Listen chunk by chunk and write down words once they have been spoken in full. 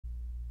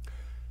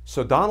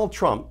So Donald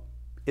Trump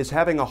is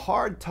having a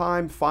hard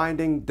time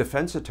finding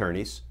defense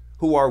attorneys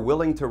who are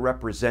willing to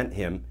represent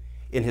him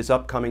in his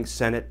upcoming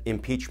Senate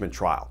impeachment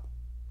trial.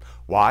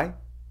 Why?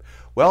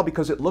 Well,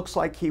 because it looks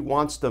like he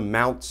wants to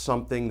mount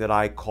something that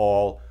I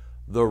call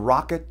the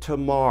rocket to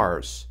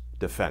Mars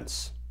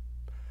defense.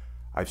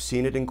 I've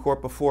seen it in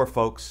court before,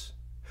 folks,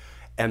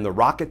 and the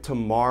rocket to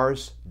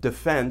Mars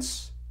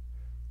defense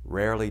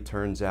rarely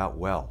turns out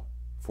well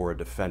for a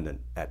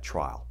defendant at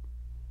trial.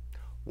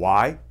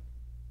 Why?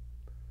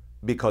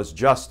 Because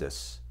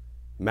justice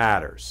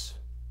matters.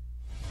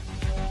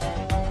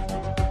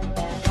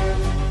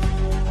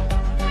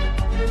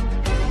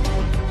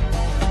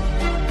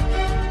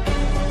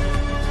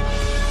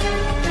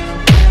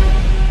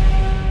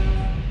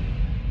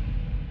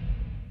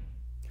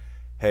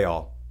 Hey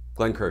all,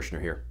 Glenn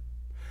Kirshner here.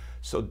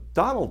 So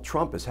Donald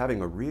Trump is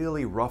having a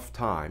really rough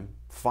time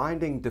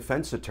finding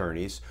defense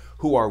attorneys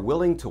who are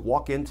willing to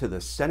walk into the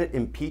Senate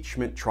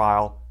impeachment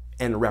trial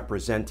and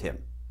represent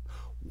him.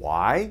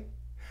 Why?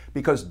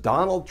 Because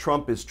Donald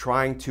Trump is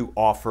trying to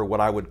offer what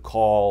I would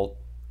call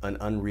an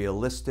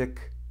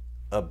unrealistic,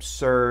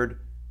 absurd,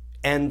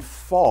 and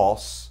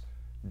false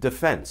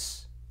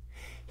defense.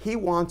 He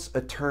wants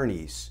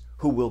attorneys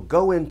who will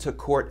go into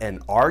court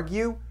and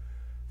argue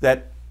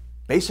that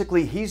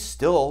basically he's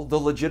still the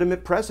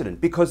legitimate president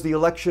because the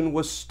election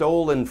was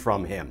stolen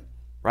from him,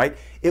 right?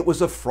 It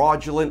was a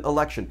fraudulent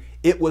election.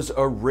 It was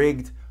a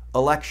rigged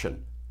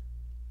election.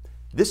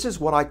 This is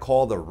what I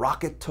call the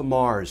rocket to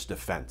Mars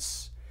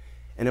defense.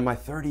 And in my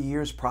 30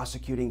 years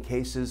prosecuting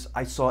cases,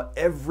 I saw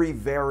every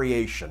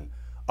variation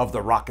of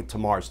the rocket to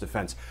Mars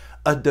defense.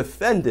 A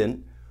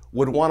defendant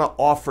would want to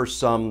offer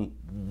some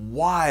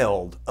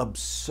wild,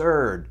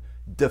 absurd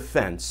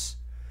defense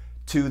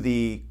to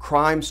the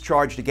crimes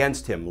charged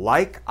against him,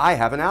 like I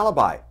have an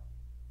alibi.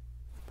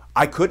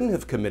 I couldn't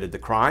have committed the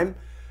crime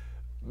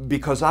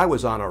because I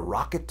was on a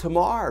rocket to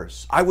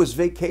Mars. I was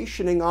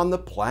vacationing on the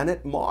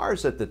planet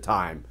Mars at the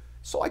time,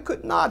 so I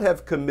could not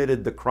have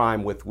committed the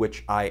crime with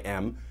which I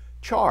am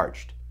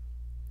charged.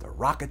 The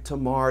rocket to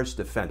Mars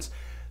defense.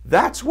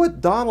 That's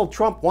what Donald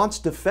Trump wants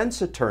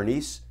defense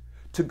attorneys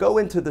to go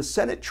into the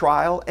Senate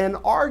trial and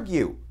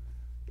argue.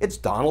 It's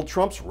Donald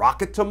Trump's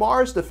rocket to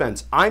Mars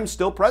defense. I'm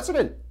still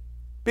president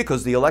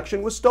because the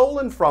election was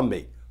stolen from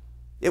me.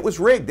 It was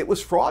rigged. It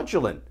was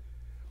fraudulent.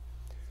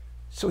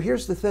 So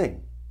here's the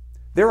thing.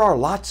 There are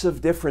lots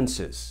of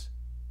differences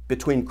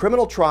between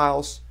criminal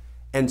trials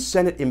and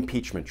Senate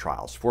impeachment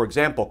trials. For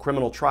example,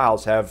 criminal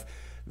trials have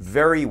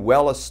very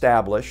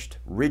well-established,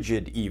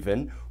 rigid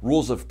even,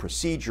 rules of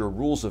procedure,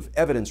 rules of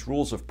evidence,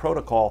 rules of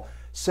protocol.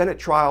 Senate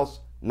trials,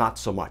 not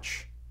so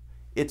much.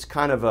 It's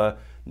kind of a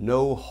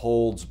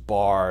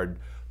no-holds-barred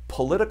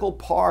political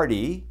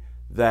party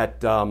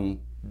that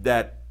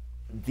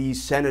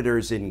these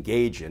senators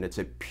engage in. It's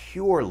a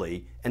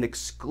purely and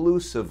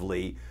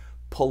exclusively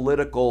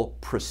political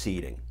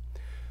proceeding.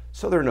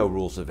 So there are no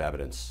rules of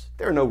evidence.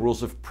 There are no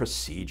rules of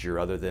procedure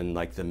other than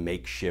like the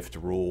makeshift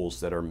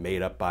rules that are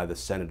made up by the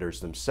senators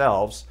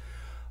themselves.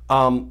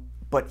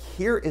 But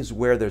here is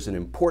where there's an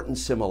important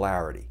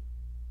similarity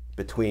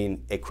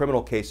between a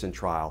criminal case and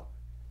trial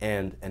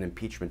and an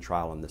impeachment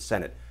trial in the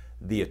Senate.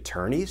 The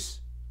attorneys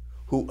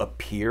who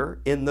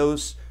appear in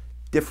those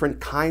different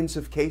kinds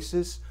of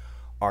cases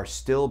are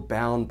still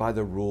bound by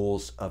the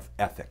rules of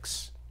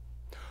ethics,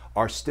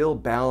 are still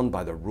bound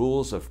by the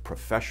rules of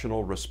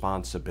professional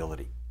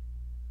responsibility.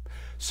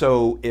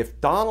 So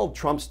if Donald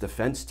Trump's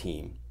defense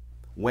team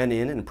went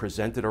in and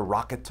presented a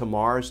rocket to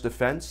Mars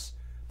defense,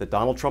 that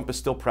Donald Trump is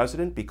still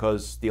president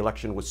because the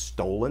election was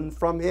stolen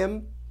from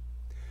him,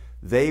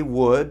 they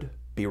would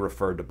be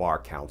referred to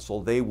bar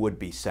counsel, they would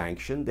be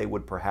sanctioned, they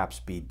would perhaps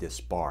be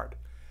disbarred.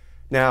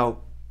 Now,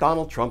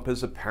 Donald Trump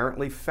has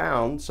apparently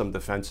found some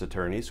defense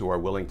attorneys who are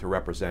willing to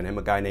represent him.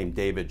 A guy named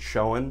David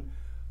Schoen,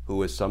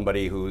 who is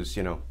somebody who's,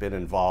 been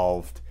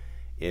involved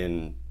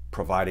in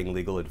providing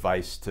legal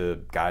advice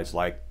to guys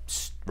like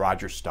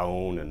Roger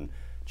Stone and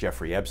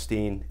Jeffrey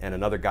Epstein, and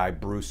another guy,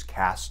 Bruce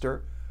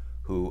Castor,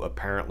 who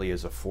apparently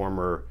is a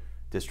former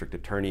district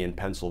attorney in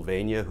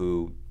Pennsylvania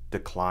who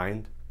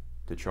declined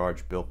to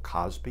charge Bill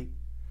Cosby.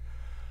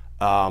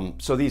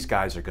 So these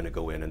guys are going to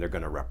go in and they're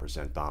going to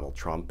represent Donald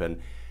Trump.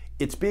 And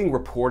it's being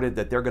reported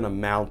that they're going to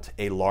mount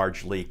a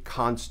largely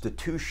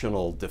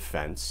constitutional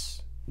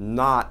defense,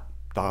 not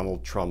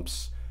Donald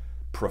Trump's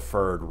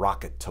preferred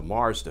rocket to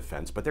Mars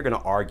defense, but they're going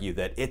to argue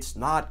that it's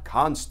not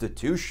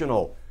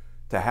constitutional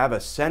to have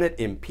a Senate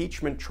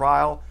impeachment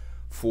trial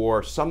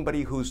for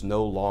somebody who's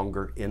no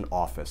longer in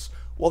office.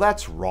 Well,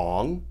 that's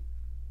wrong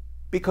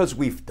because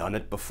we've done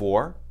it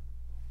before,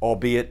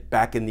 albeit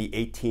back in the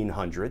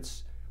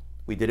 1800s.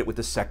 We did it with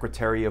the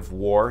Secretary of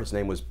War. His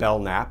name was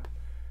Belknap.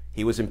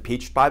 He was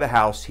impeached by the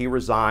House, he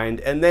resigned,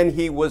 and then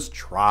he was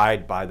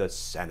tried by the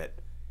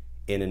Senate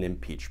in an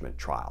impeachment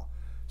trial.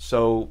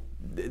 So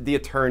the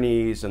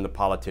attorneys and the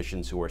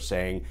politicians who are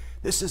saying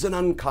this is an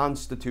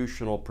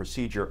unconstitutional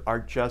procedure are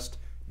just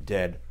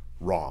dead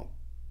wrong.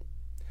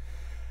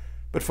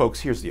 But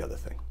folks, here's the other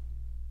thing.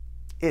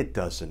 It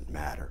doesn't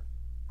matter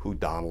who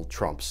Donald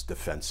Trump's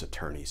defense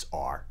attorneys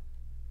are,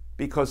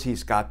 because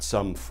he's got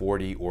some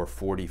 40 or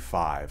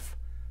 45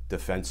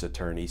 defense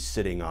attorneys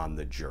sitting on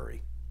the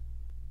jury.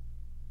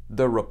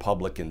 The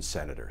Republican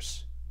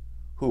senators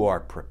who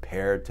are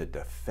prepared to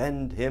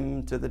defend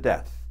him to the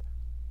death.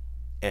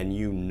 And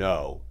you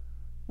know,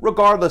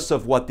 regardless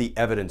of what the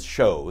evidence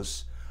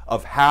shows,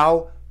 of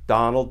how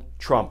Donald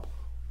Trump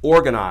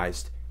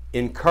organized,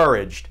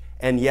 encouraged,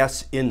 and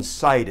yes,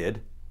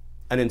 incited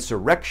an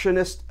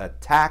insurrectionist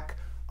attack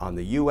on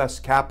the U.S.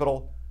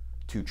 Capitol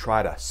to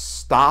try to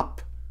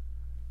stop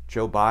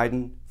Joe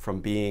Biden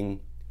from being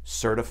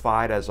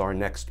certified as our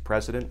next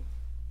president.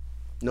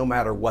 No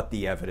matter what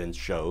the evidence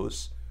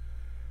shows,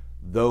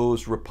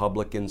 those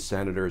Republican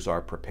senators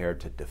are prepared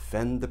to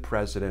defend the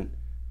president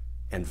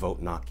and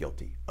vote not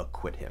guilty,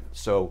 acquit him.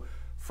 So,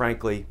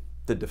 frankly,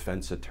 the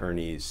defense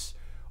attorneys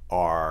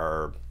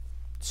are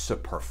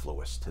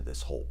superfluous to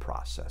this whole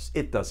process.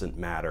 It doesn't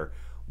matter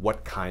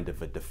what kind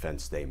of a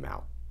defense they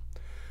mount.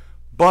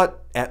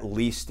 But at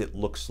least it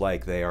looks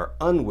like they are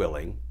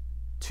unwilling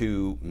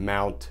to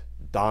mount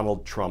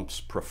Donald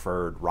Trump's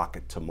preferred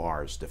rocket to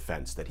Mars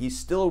defense, that he's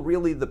still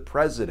really the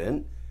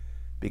president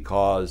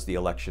because the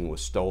election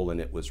was stolen,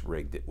 it was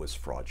rigged, it was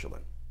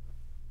fraudulent.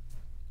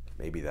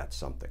 Maybe that's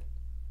something.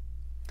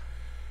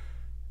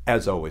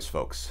 As always,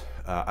 folks,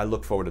 I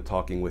look forward to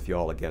talking with you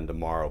all again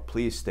tomorrow.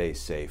 Please stay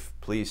safe.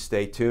 Please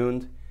stay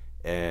tuned,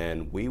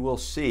 and we will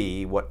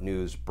see what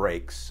news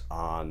breaks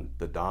on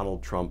the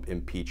Donald Trump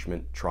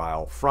impeachment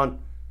trial front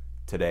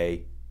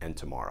today and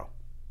tomorrow.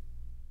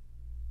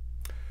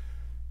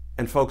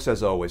 And folks,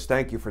 as always,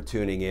 thank you for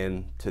tuning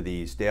in to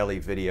these daily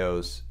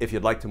videos. If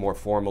you'd like to more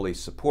formally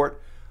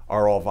support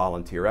our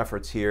all-volunteer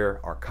efforts here,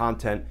 our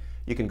content,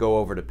 you can go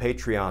over to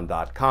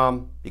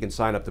patreon.com. You can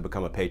sign up to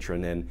become a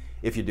patron, and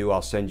if you do,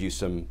 I'll send you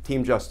some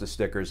Team Justice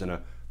stickers and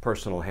a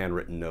personal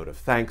handwritten note of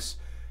thanks.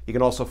 You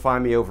can also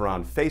find me over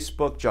on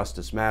Facebook,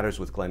 Justice Matters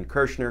with Glenn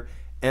Kirshner,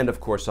 and of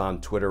course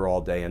on Twitter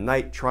all day and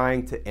night,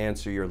 trying to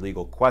answer your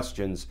legal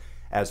questions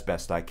as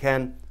best I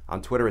can.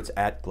 On Twitter, it's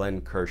at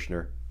Glenn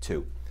Kirshner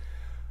 2.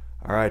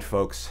 All right,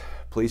 folks,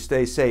 please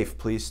stay safe,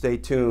 please stay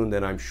tuned,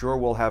 and I'm sure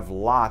we'll have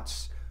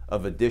lots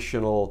of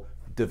additional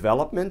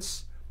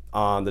developments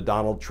on the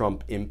Donald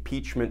Trump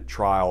impeachment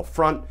trial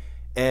front,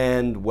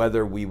 and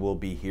whether we will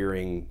be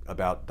hearing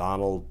about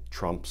Donald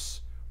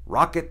Trump's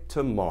rocket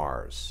to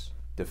Mars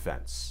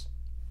defense.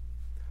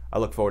 I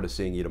look forward to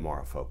seeing you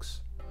tomorrow,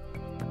 folks.